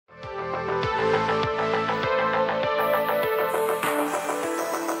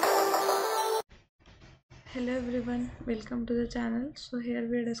Welcome to the channel. So here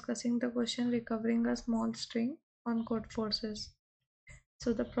we are discussing the question recovering a small string on Codeforces.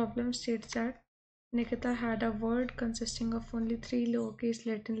 So the problem states that Nikita had a word consisting of only 3 lowercase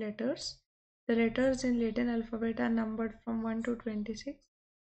Latin letters. The letters in Latin alphabet are numbered from 1 to 26,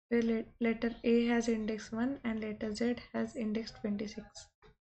 where letter A has index 1 and letter Z has index 26.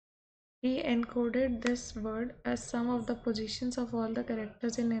 He encoded this word as sum of the positions of all the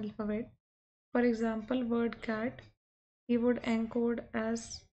characters in alphabet. For example, word cat he would encode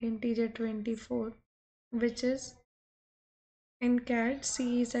as integer 24, which is in cat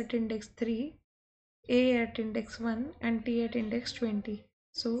C is at index 3, A at index 1 and T at index 20.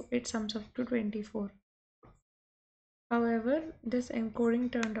 So it sums up to 24. However, this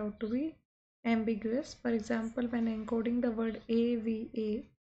encoding turned out to be ambiguous. For example, when encoding the word AVA,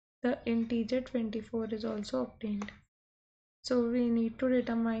 the integer 24 is also obtained. So we need to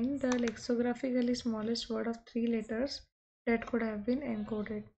determine the lexicographically smallest word of 3 letters that could have been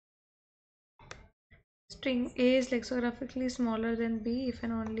encoded. String A is lexicographically smaller than B if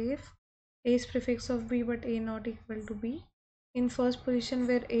and only if A is prefix of B but A not equal to B. In first position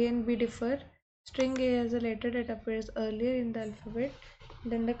where A and B differ, string A has a letter that appears earlier in the alphabet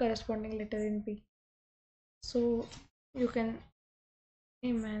than the corresponding letter in B. So you can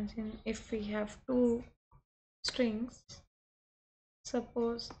imagine if we have two strings,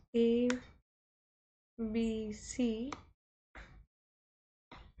 suppose A, B, C,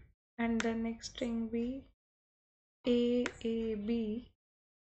 and the next string be A, B,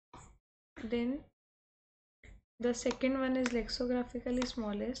 then the second one is lexicographically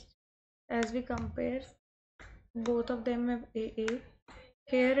smallest as we compare both of them have AA.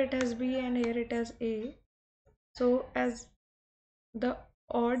 Here it has B and here it has A. So as the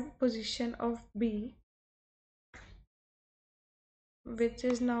odd position of B, which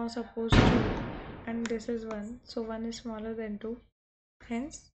is now suppose 2 and this is 1, so 1 is smaller than 2,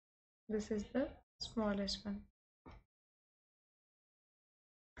 hence this is the smallest one.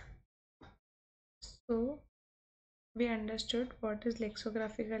 So we understood what is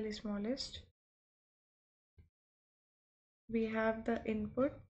lexicographically smallest. We have the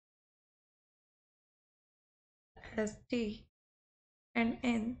input as T and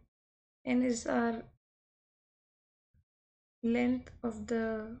N. N is our length of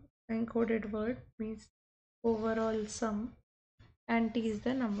the encoded word, means overall sum, and T is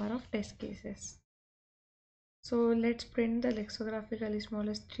the number of test cases. So let's print the lexicographically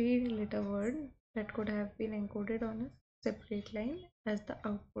smallest 3-letter word that could have been encoded on a separate line as the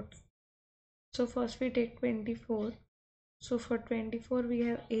output. So first we take 24. So for 24 we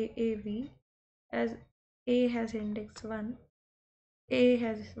have AAV, as A has index 1, A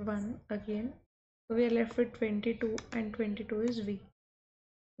has 1 again, so we are left with 22 and 22 is V.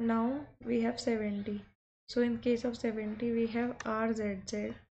 Now we have 70. So in case of 70 we have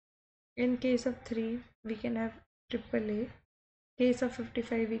RZZ. In case of 3 we can have AAA. Case of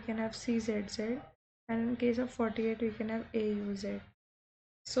 55 we can have CZZ, and in case of 48 we can have AUZ.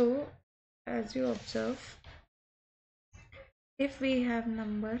 So as you observe, if we have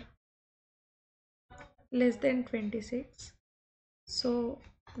number less than 26, so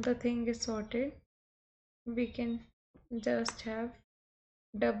the thing is sorted. We can just have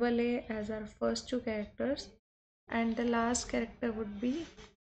AA as our first 2 characters and the last character would be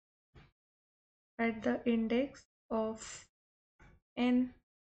at the index of n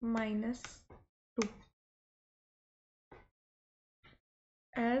minus 2,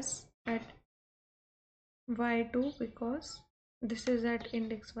 as at y2, because this is at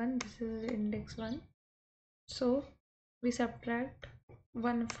index 1, this is index 1, so we subtract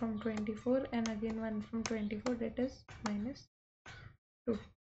 1 from 24 and again 1 from 24, that is minus 2.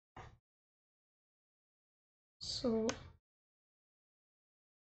 So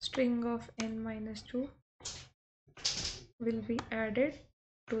string of n minus 2 will be added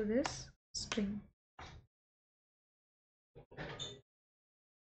to this string,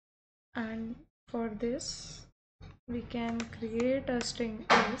 and for this we can create a string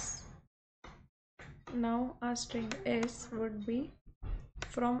S. Now our string S would be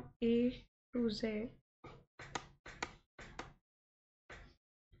from A to Z,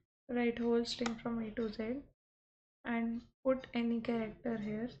 write whole string from A to Z and put any character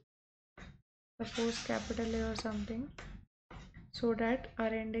here, suppose capital A or something, so that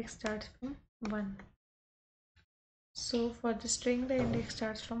our index starts from 1. So for the string the index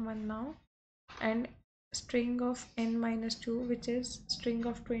starts from 1 now, and string of n minus 2, which is string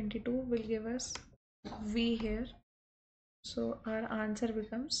of 22, will give us V here. So our answer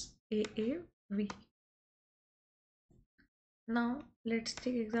becomes AAV. Now let's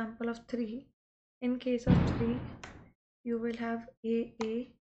take example of 3. In case of 3, you will have a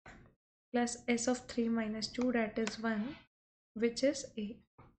plus s of 3 minus 2, that is 1, which is a.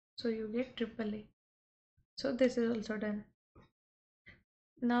 So you get triple a. So this is also done.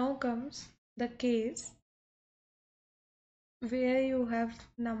 Now comes the case where you have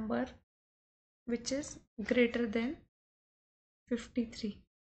number which is greater than 53.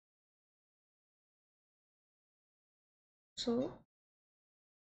 So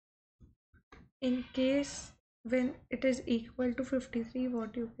in case when it is equal to 53,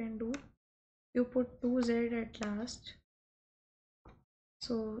 what you can do, you put 2z at last,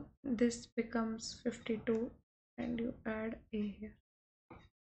 so this becomes 52 and you add a here.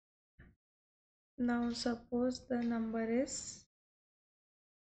 Now suppose the number is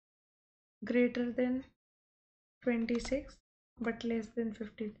greater than 26 but less than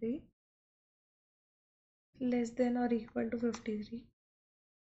 53, less than or equal to 53.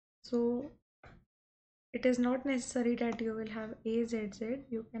 So it is not necessary that you will have a z z,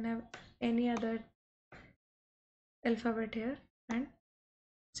 you can have any other alphabet here and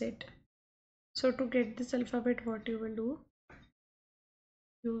z. So to get this alphabet, what you will do,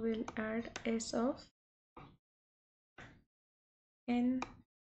 you will add s of n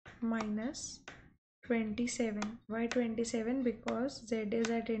minus 27. Why 27? Because z is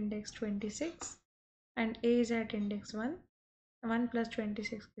at index 26 and a is at index 1. 1 plus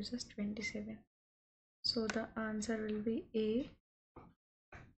 26 gives us 27. So the answer will be a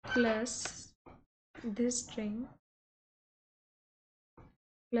plus this string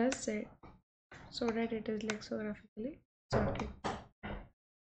plus z, so that it is lexicographically sorted.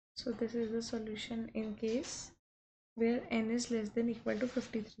 So this is the solution in case where n is less than equal to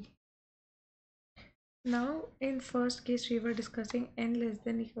 53. Now in first case we were discussing n less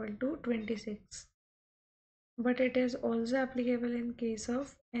than equal to 26, but it is also applicable in case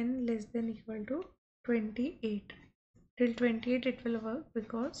of n less than equal to 28. Till 28 it will work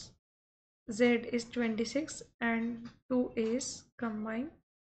because z is 26 and 2 a's combined,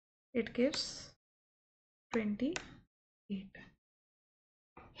 it gives 28.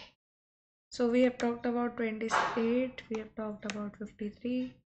 So we have talked about 28, we have talked about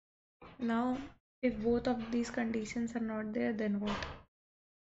 53. Now if both of these conditions are not there, then what?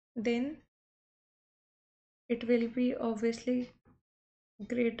 Then it will be obviously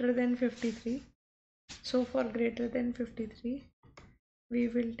greater than 53. So for greater than 53, we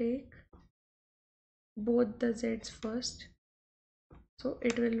will take both the z's first. So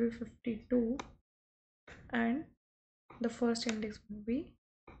it will be 52 and the first index will be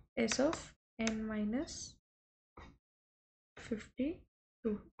s of n minus 52.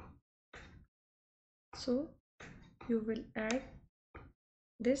 So you will add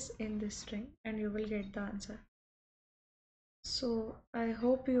this in this string and you will get the answer. So I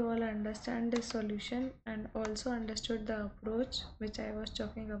hope you all understand this solution and also understood the approach which I was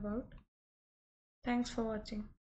talking about. Thanks for watching.